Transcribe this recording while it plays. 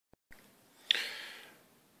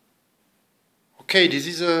Okay, this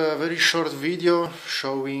is a very short video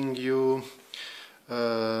showing you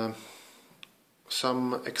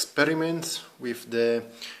some experiments with the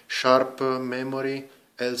sharp memory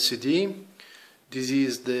LCD. This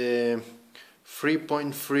is the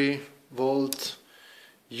 3.3 volt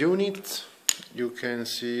unit. You can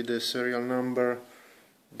see the serial number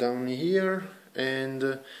down here,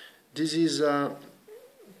 and this is a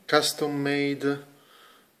custom made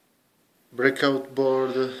breakout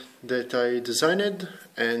board that I designed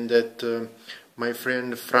and that my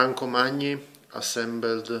friend Franco Magni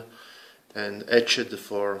assembled and etched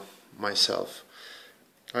for myself.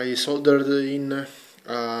 I soldered in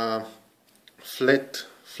a flat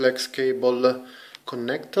flex cable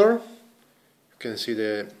connector. You can see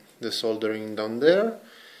the soldering down there,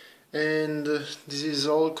 and this is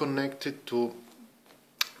all connected to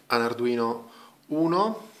an Arduino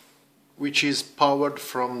Uno, which is powered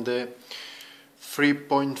from the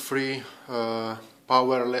 3.3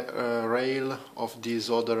 power rail of this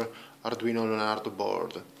other Arduino Leonardo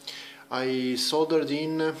board. I soldered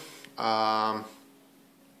in I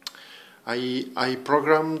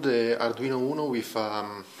programmed the Arduino Uno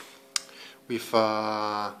with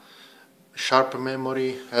a sharp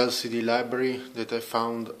memory LCD library that I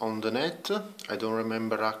found on the net. I don't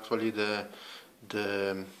remember actually the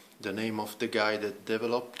name of the guy that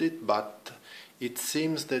developed it, but it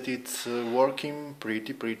seems that it's working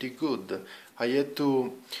pretty good. I had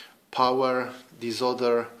to power this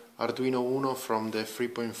other Arduino Uno from the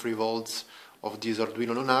 3.3 volts of this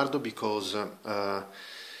Arduino Leonardo because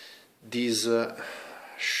this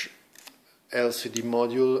LCD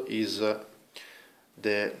module is the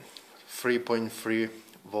 3.3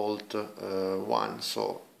 volt one,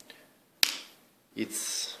 so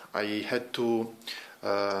I had to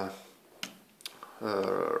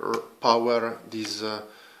power this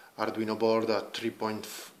Arduino board at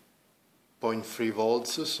 3.3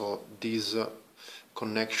 volts, so these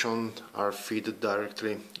connections are fed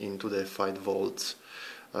directly into the 5 volts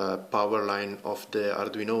power line of the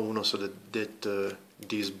Arduino Uno, so that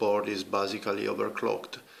this board is basically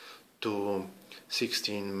overclocked to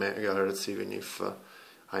 16 MHz, even if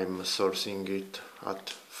I'm sourcing it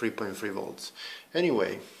at 3.3 volts.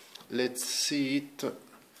 Anyway, let's see it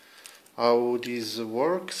how this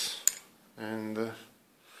works, and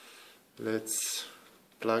let's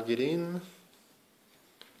plug it in.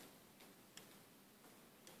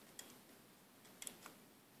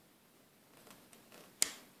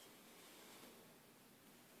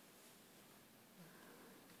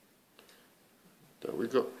 There we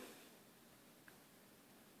go.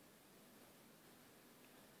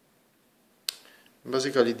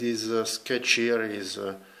 Basically, this sketch here is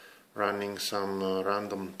running some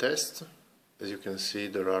random tests. As you can see,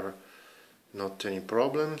 there are not any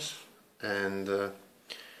problems, and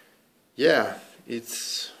yeah,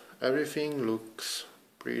 everything looks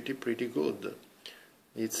pretty good.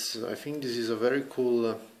 I think this is a very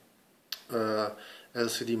cool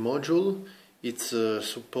LCD module. It's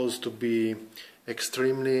supposed to be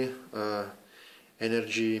extremely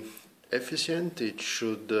energy efficient. It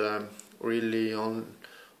should really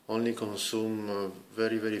only consume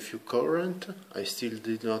very few current. I still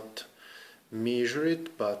did not measure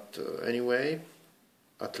it, but anyway,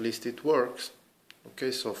 at least it works.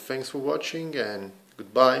 Okay, so thanks for watching and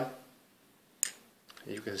goodbye.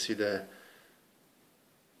 You can see the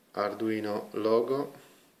Arduino logo.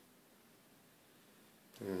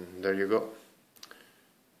 There you go.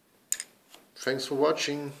 Thanks for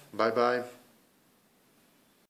watching. Bye bye.